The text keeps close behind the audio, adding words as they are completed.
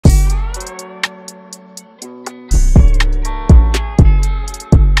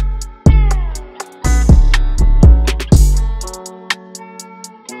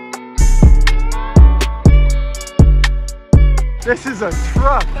This is a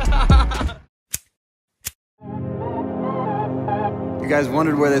truck. You guys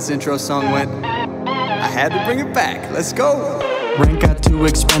wondered where this intro song went? I had to bring it back. Let's go. Rent got too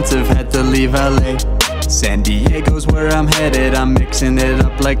expensive, had to leave LA. San Diego's where I'm headed. I'm mixing it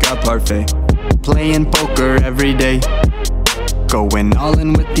up like a parfait. Playing poker every day. Going all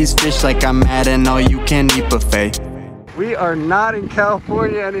in with these fish like I'm at an all-you-can-eat buffet. We are not in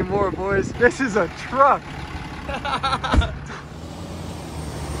California anymore, boys. This is a truck.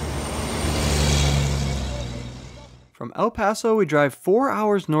 From El Paso, we drive 4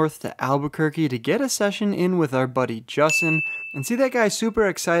 hours north to Albuquerque to get a session in with our buddy Justin. And see that guy super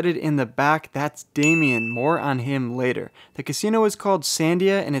excited in the back? That's Damien. More on him later. The casino is called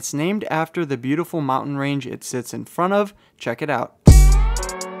Sandia, and it's named after the beautiful mountain range it sits in front of. Check it out.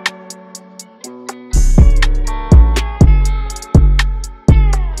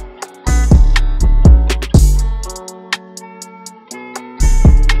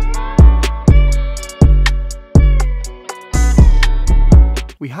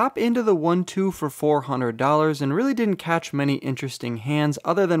 We hop into the 1-2 for $400 and really didn't catch many interesting hands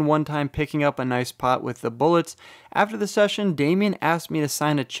other than one time picking up a nice pot with the bullets. After the session, Damien asked me to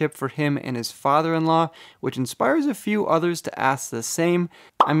sign a chip for him and his father-in-law, which inspires a few others to ask the same.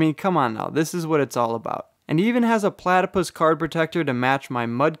 I mean, come on now, this is what it's all about. And he even has a platypus card protector to match my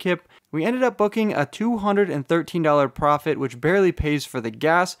mudkip. We ended up booking a $213 profit, which barely pays for the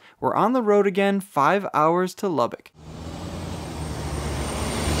gas. We're on the road again, 5 hours to Lubbock.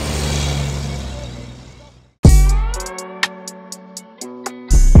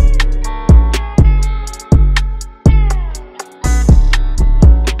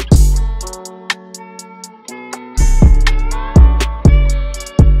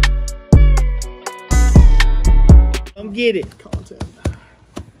 Get it.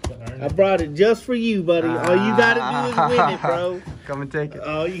 I brought it just for you, buddy. All you gotta do is win it, bro. Come and take it.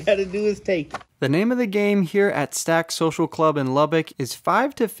 All you gotta do is take it. The name of the game here at Stack Social Club in Lubbock is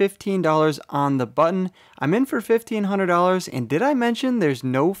 $5 to $15 on the button. I'm in for $1,500, and did I mention there's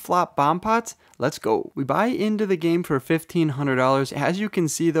no flop bomb pots? Let's go. We buy into the game for $1,500. As you can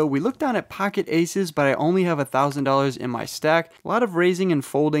see though, we look down at pocket aces, but I only have $1,000 in my stack. A lot of raising and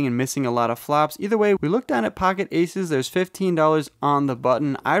folding and missing a lot of flops. Either way, we look down at pocket aces, there's $15 on the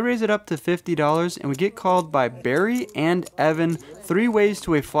button. I raise it up to $50, and we get called by Barry and Evan. 3 ways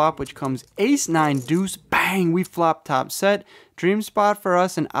to a flop, which comes ace 9 deuce. Bang, we flop top set. Dream spot for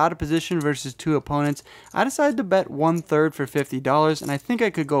us, and out of position versus 2 opponents. I decided to bet 1/3 for $50, and I think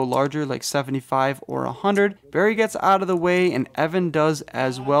I could go larger, like 75 or 100. Barry gets out of the way, and Evan does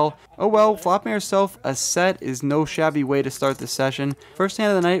as well. Oh well, flopping ourselves a set is no shabby way to start the session. First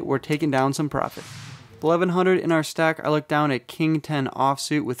hand of the night, we're taking down some profit. 1100 in our stack. I look down at King 10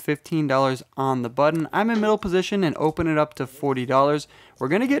 offsuit with $15 on the button. I'm in middle position and open it up to $40. We're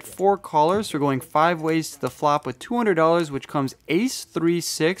going to get 4 callers, so we're going 5 ways to the flop with $200, which comes ace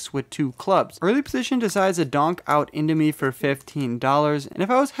 3-6 with 2 clubs. Early position decides to donk out into me for $15, and if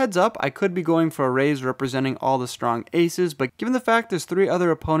I was heads up, I could be going for a raise representing all the strong aces, but given the fact there's 3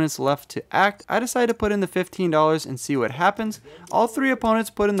 other opponents left to act, I decided to put in the $15 and see what happens. All 3 opponents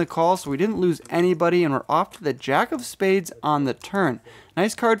put in the call, so we didn't lose anybody, and we're off to the Jack of Spades on the turn.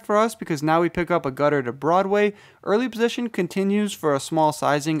 Nice card for us because now we pick up a gutter to Broadway. Early position continues for a small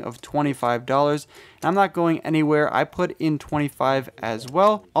sizing of $25. And I'm not going anywhere. I put in 25 as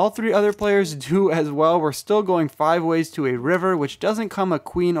well. All 3 other players do as well. We're still going 5 ways to a river, which doesn't come a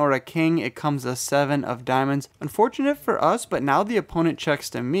queen or a king. It comes a 7 of diamonds. Unfortunate for us, but now the opponent checks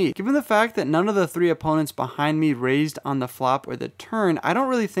to me. Given the fact that none of the 3 opponents behind me raised on the flop or the turn, I don't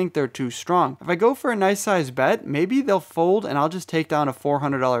really think they're too strong. If I go for a nice size bet, maybe they'll fold and I'll just take down a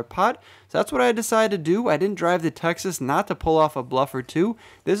 $400 pot. So that's what I decided to do. I didn't drive to Texas not to pull off a bluff or 2.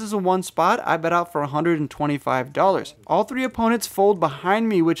 This is a 1 spot. I bet out for $125. All 3 opponents fold behind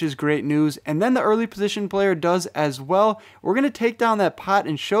me, which is great news. And then the early position player does as well. We're going to take down that pot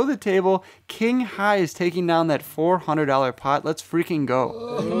and show the table. King high is taking down that $400 pot. Let's freaking go.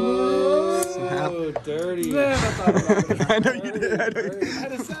 Oh, dirty. Man, I thought about it. I know you did. I know you did. I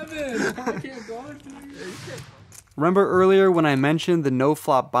had a 7. I can't go on. Remember earlier when I mentioned the no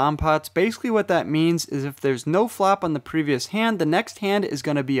flop bomb pots? Basically what that means is if there's no flop on the previous hand, the next hand is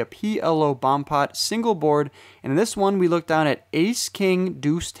going to be a PLO bomb pot single board, and in this one we look down at ace king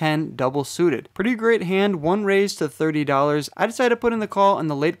deuce 10 double suited. Pretty great hand, 1 raise to $30. I decided to put in the call, and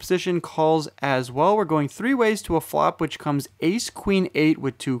the late position calls as well. We're going 3 ways to a flop, which comes ace queen 8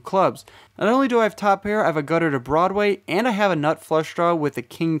 with 2 clubs. Not only do I have top pair, I have a gutter to Broadway, and I have a nut flush draw with a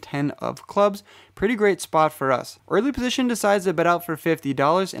king 10 of clubs. Pretty great spot for us. Early position decides to bet out for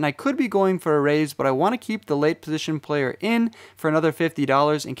 $50, and I could be going for a raise, but I want to keep the late position player in for another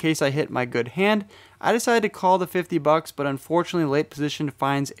 $50 in case I hit my good hand. I decided to call the 50 bucks, but unfortunately late position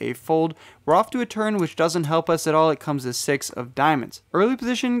finds a fold. We're off to a turn, which doesn't help us at all. It comes to 6 of diamonds. Early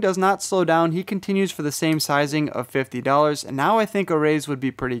position does not slow down. He continues for the same sizing of $50, and now I think a raise would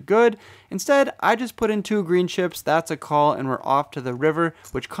be pretty good. Instead, I just put in 2 green chips. That's a call, and we're off to the river,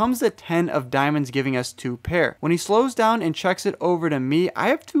 which comes to 10 of diamonds, giving us 2 pair. When he slows down and checks it over to me, I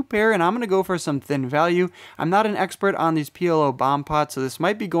have 2 pair, and I'm going to go for some thin value. I'm not an expert on these PLO bomb pots, so this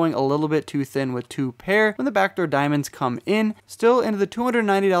might be going a little bit too thin with 2 pair when the backdoor diamonds come in. Still, into the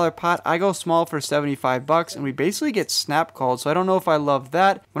 $290 pot, I go small for 75 bucks, and we basically get snap called, so I don't know if I love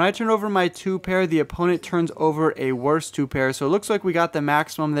that. When I turn over my 2 pair, the opponent turns over a worse 2 pair, so it looks like we got the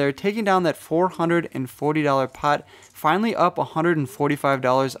maximum there, taking down that $440 pot, finally up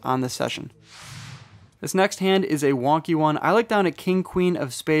 $145 on the session. This next hand is a wonky one. I like down a king queen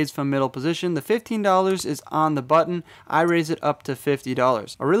of spades from middle position. The $15 is on the button. I raise it up to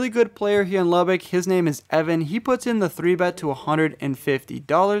 $50. A really good player here in Lubbock, his name is Evan. He puts in the 3-bet to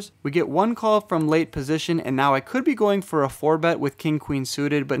 $150. We get 1 call from late position, and now I could be going for a 4-bet with king queen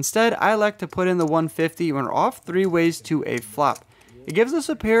suited, but instead I elect to put in the 150 when we're off 3 ways to a flop. It gives us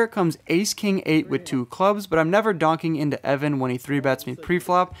a pair. It comes ace king 8 with 2 clubs, but I'm never donking into Evan when he 3-bets me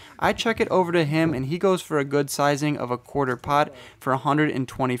pre-flop. I check it over to him, and he goes for a good sizing of a quarter pot for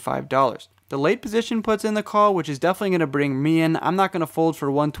 $125. The late position puts in the call, which is definitely going to bring me in. I'm not going to fold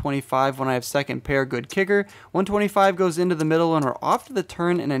for 125 when I have second pair good kicker. 125 goes into the middle, and we're off to the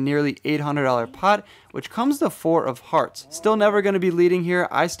turn in a nearly $800 pot, which comes to 4 of hearts. Still never going to be leading here.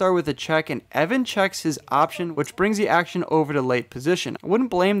 I start with a check, and Evan checks his option, which brings the action over to late position. I wouldn't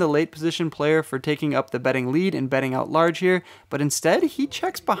blame the late position player for taking up the betting lead and betting out large here, but instead he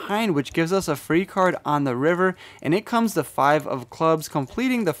checks behind, which gives us a free card on the river, and it comes to 5 of clubs,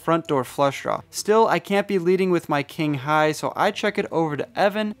 completing the front door flush draw. Still, I can't be leading with my king high, so I check it over to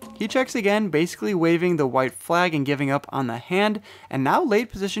Evan. He checks again, basically waving the white flag and giving up on the hand, and now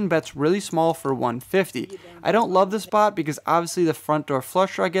late position bets really small for 150. I don't love the spot because obviously the front door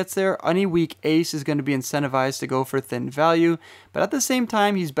flush draw gets there. Any weak ace is going to be incentivized to go for thin value, but at the same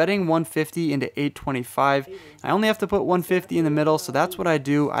time he's betting 150 into 825. I only have to put 150 in the middle, so that's what I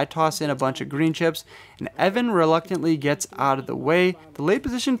do. I toss in a bunch of green chips, and Evan reluctantly gets out of the way. The late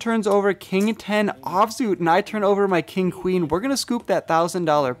position turns over king 10 offsuit, and I turn over my king queen. We're going to scoop that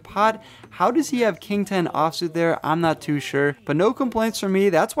 $1,000 pot. How does he have king 10 offsuit there? I'm not too sure, but no complaints from me.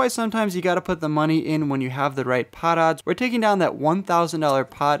 That's why sometimes you got to put the money in when you have the right pot odds. We're taking down that $1,000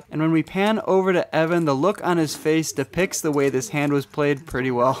 pot, and when we pan over to Evan, the look on his face depicts the way this hand was played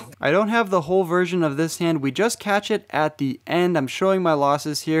pretty well. I don't have the whole version of this hand. We just catch it at the end. I'm showing my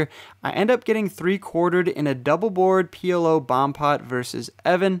losses here. I end up getting 3-quartered in a double board PLO bomb pot versus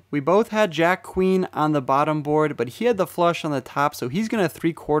Evan. We both had Jack Queen on the bottom board, but he had the flush on the top, so he's going to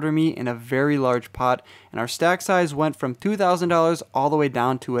 3-quarter me in a very large pot, and our stack size went from $2,000 all the way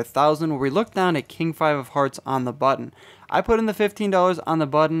down to $1,000, where we looked down at king 5 of hearts on the button. I put in the $15 on the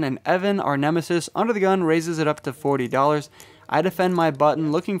button, and Evan, our nemesis, under the gun, raises it up to $40. I defend my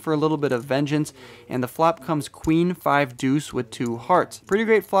button, looking for a little bit of vengeance, and the flop comes queen 5 deuce with 2 hearts. Pretty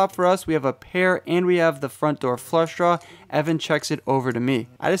great flop for us. We have a pair, and we have the front door flush draw. Evan checks it over to me.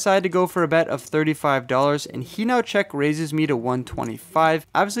 I decided to go for a bet of $35, and he now check raises me to $125.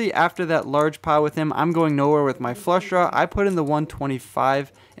 Obviously, after that large pot with him, I'm going nowhere with my flush draw. I put in the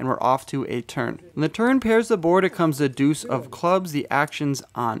 $125, and we're off to a turn. When the turn pairs the board, it comes the deuce of clubs. The action's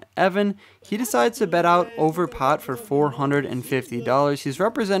on Evan. He decides to bet out over pot for $450. He's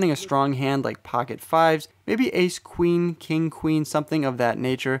representing a strong hand like pocket 5s, maybe ace queen, king queen, something of that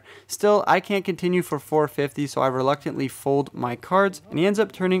nature. Still, I can't continue for $450, so I reluctantly fold my cards, and he ends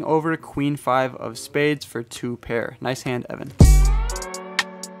up turning over queen 5 of spades for 2 pair. Nice hand, Evan.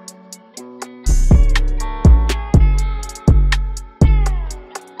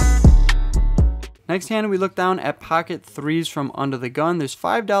 Next hand, we look down at pocket 3s from under the gun. There's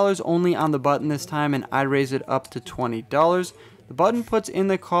 $5 only on the button this time, and I raise it up to $20. The button puts in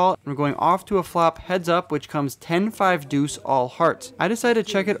the call, and we're going off to a flop heads up, which comes 10-5 deuce all hearts. I decide to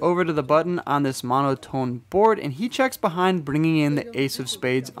check it over to the button on this monotone board, and he checks behind, bringing in the ace of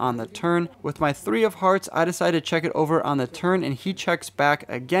spades on the turn. With my 3 of hearts, I decide to check it over on the turn, and he checks back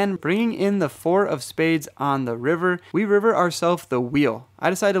again, bringing in the 4 of spades on the river. We river ourselves the wheel. I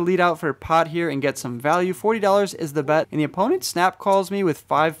decide to lead out for pot here and get some value. $40 is the bet, and the opponent snap calls me with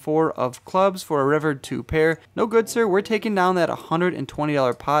 5-4 of clubs for a rivered 2 pair. No good, sir. We're taking down that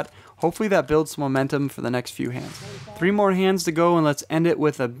 $120 pot. Hopefully that builds some momentum for the next few hands. 3 more hands to go and let's end it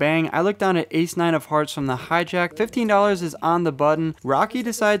with a bang. I look down at ace 9 of hearts from the hijack. $15 is on the button. Rocky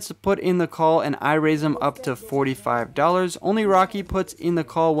decides to put in the call and I raise him up to $45. Only Rocky puts in the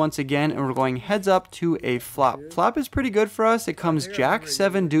call once again and we're going heads up to a flop. Flop is pretty good for us. It comes jack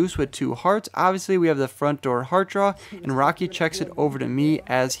 7 deuce with 2 hearts. Obviously we have the front door heart draw and Rocky checks it over to me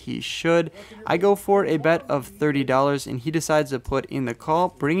as he should. I go for a bet of $30 and he decides to put in the call,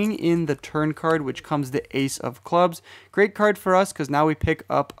 bringing in the turn card, which comes the ace of clubs. Great card for us because now we pick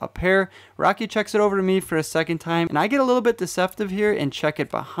up a pair. Rocky checks it over to me for a second time and I get a little bit deceptive here and check it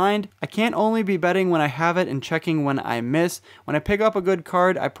behind. I can't only be betting when I have it and checking when I miss. When I pick up a good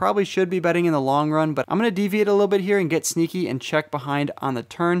card, I probably should be betting in the long run, but I'm going to deviate a little bit here and get sneaky and check behind on the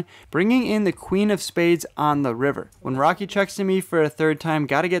turn, bringing in the queen of spades on the river. When Rocky checks to me for a third time,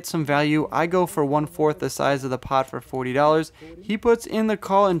 got to get some value. I go for 1/4 the size of the pot for $40. He puts in the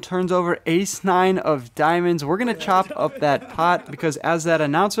call and turns over ace 9 of diamonds. We're going to chop up that pot because, as that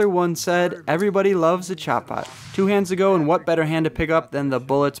announcer once said, everybody loves a chop pot. 2 hands to go, and what better hand to pick up than the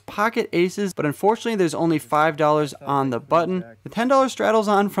bullets? Pocket aces, but unfortunately there's only $5 on the button. The $10 straddles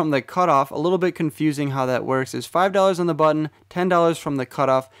on from the cutoff. A little bit confusing how that works. There's $5 on the button, $10 from the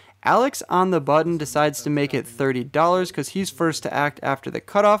cutoff. Alex on the button decides to make it $30 because he's first to act after the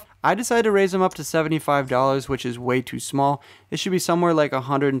cutoff. I decide to raise him up to $75, which is way too small. It should be somewhere like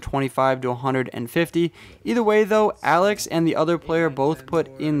 $125 to $150. Either way though, Alex and the other player both put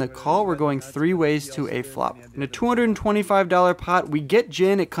in the call. We're going 3 ways to a flop. In a $225 pot, we get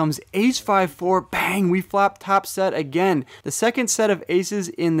gin. It comes ace 5-4. Bang, we flop top set again. The second set of aces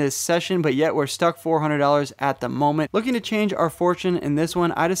in this session, but yet we're stuck $400 at the moment. Looking to change our fortune in this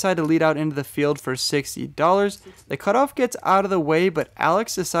one, I decide to lead out into the field for $60. The cutoff gets out of the way, but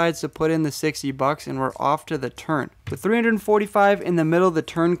Alex decides to put in the $60 and we're off to the turn. With 345 in the middle, the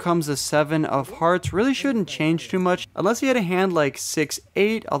turn comes a 7 of hearts. Really shouldn't change too much unless he had a hand like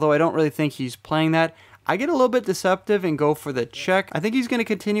 6-8, although I don't really think he's playing that. I get a little bit deceptive and go for the check. I think he's going to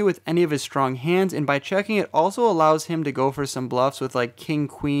continue with any of his strong hands, and by checking it also allows him to go for some bluffs with like king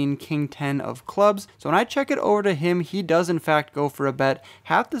queen, king 10 of clubs. So when I check it over to him, he does in fact go for a bet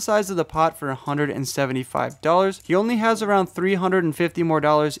half the size of the pot for $175. He only has around $350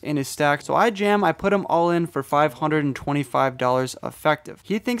 more in his stack, so I jam. I put him all in for $525 effective.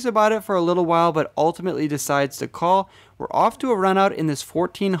 He thinks about it for a little while but ultimately decides to call. We're off to a run out in this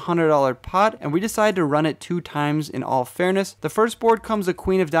 $1,400 pot, and we decide to run it 2 times in all fairness. The first board comes the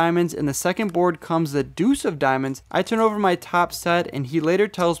queen of diamonds, and the second board comes the deuce of diamonds. I turn over my top set, and he later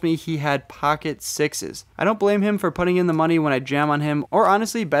tells me he had pocket 6s. I don't blame him for putting in the money when I jam on him, or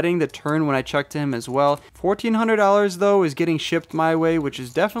honestly betting the turn when I check to him as well. $1,400 though is getting shipped my way, which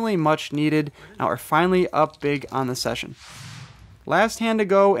is definitely much needed. Now we're finally up big on the session. Last hand to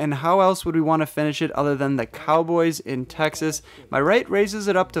go, and how else would we want to finish it other than the Cowboys in Texas? My right raises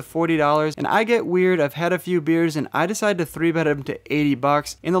it up to $40, and I get weird. I've had a few beers, and I decide to 3-bet him to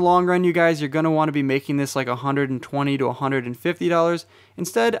 $80. In the long run, you guys, you're going to want to be making this like $120 to $150.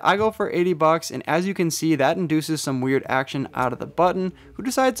 Instead, I go for $80, and as you can see, that induces some weird action out of the button, who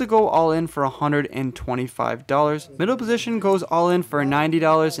decides to go all in for $125. Middle position goes all in for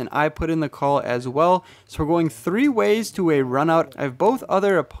 $90, and I put in the call as well. So we're going 3 ways to a run out. I have both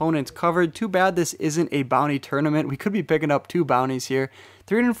other opponents covered. Too bad this isn't a bounty tournament. We could be picking up 2 bounties here.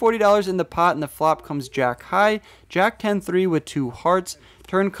 $340 in the pot, and the flop comes jack high, jack 10-3 with 2 hearts.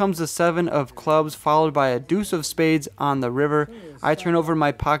 Turn comes the 7 of clubs, followed by a deuce of spades on the river. I turn over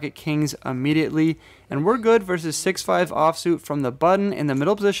my pocket kings immediately, and we're good versus 6-5 offsuit from the button. In the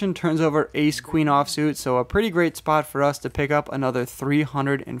middle position turns over ace queen offsuit, so a pretty great spot for us to pick up another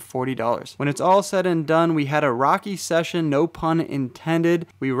 $340. When it's all said and done, we had a rocky session, no pun intended.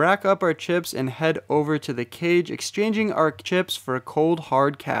 We rack up our chips and head over to the cage, exchanging our chips for cold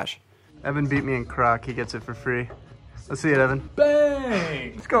hard cash. Evan beat me in croc. He gets it for free. Let's see it, Evan.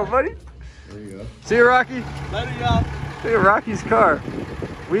 Bang! Let's go, buddy. There you go. See you, Rocky. Let it out. Look at Rocky's car.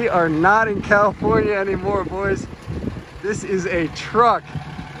 We are not in California anymore, boys. This is a truck.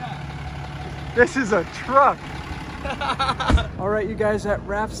 This is a truck. All right, you guys, that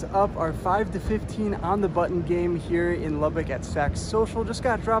wraps up our 5 to 15 on the button game here in Lubbock at Stacks Social. Just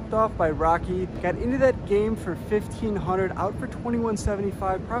got dropped off by Rocky. Got into that game for $1,500, out for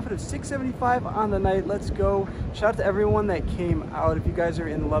 $2,175, profit of $675 on the night. Let's go. Shout out to everyone that came out. If you guys are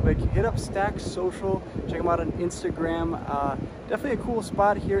in Lubbock, hit up Stacks Social. Check them out on Instagram. Definitely a cool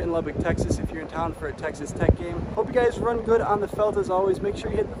spot here in Lubbock, Texas, if you're in town for a Texas Tech game. Hope you guys run good on the felt as always. Make sure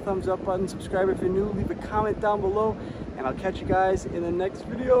you hit the thumbs up button, subscribe if you're new, leave a comment down below, and I'll catch you guys in the next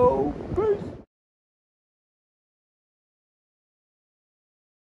video. Peace!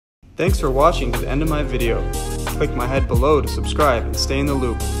 Thanks for watching to the end of my video. Click my head below to subscribe and stay in the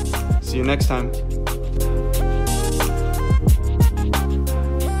loop. See you next time.